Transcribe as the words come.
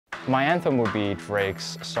My anthem would be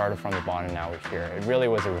Drake's Started From the Bottom, Now We're Here. It really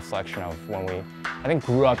was a reflection of when we, I think,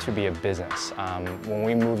 grew up to be a business. When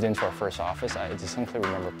we moved into our first office, I distinctly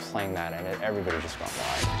remember playing that and everybody just went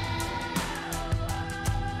wild.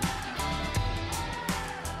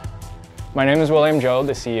 My name is William Zhou,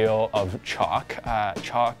 the CEO of Chalk.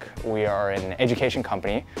 Chalk, we are an education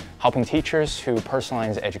company helping teachers who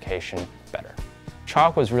personalize education better.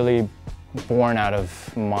 Chalk was really born out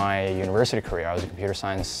of my university career. I was a computer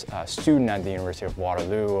science student at the University of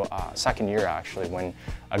Waterloo, second year actually, when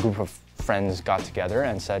a group of friends got together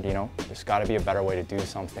and said, you know, there's got to be a better way to do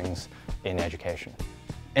some things in education.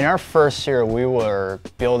 In our first year, we were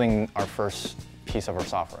building our first piece of our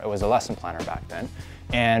software. It was a lesson planner back then.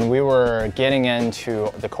 And we were getting into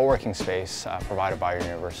the co-working space provided by our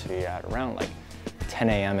university at around like 10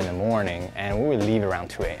 a.m. in the morning, and we would leave around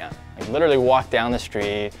 2 a.m. Like literally walk down the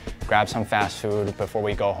street, grab some fast food before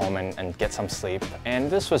we go home and get some sleep. And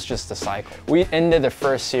this was just the cycle. We ended the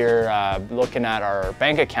first year looking at our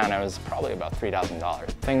bank account, it was probably about $3,000.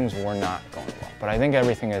 Things were not going well. But I think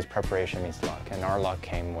everything is preparation meets luck, and our luck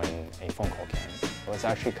came when a phone call came. It was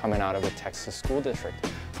actually coming out of a Texas school district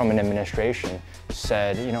from an administration.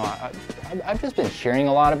 Said, you know, I've just been hearing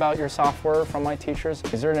a lot about your software from my teachers.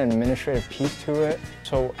 Is there an administrative piece to it?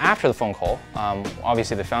 So after the phone call,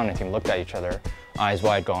 obviously the founding team looked at each other, eyes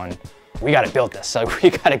wide going, we got to build this. So we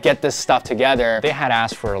got to get this stuff together. They had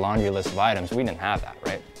asked for a laundry list of items. We didn't have that,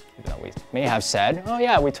 right? We may have said, oh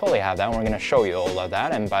yeah, we totally have that. We're going to show you all of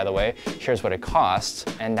that. And by the way, here's what it costs.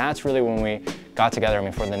 And that's really when we got together. I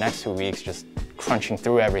mean, for the next 2 weeks, just crunching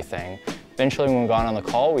through everything. Eventually, when we got on the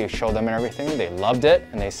call, we showed them everything. They loved it,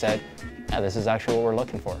 and they said, yeah, this is actually what we're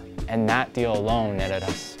looking for. And that deal alone netted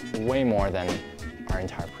us way more than our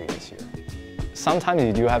entire previous year. Sometimes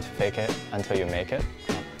you do have to fake it until you make it,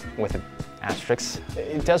 with asterisks.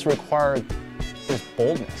 It does require this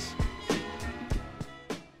boldness.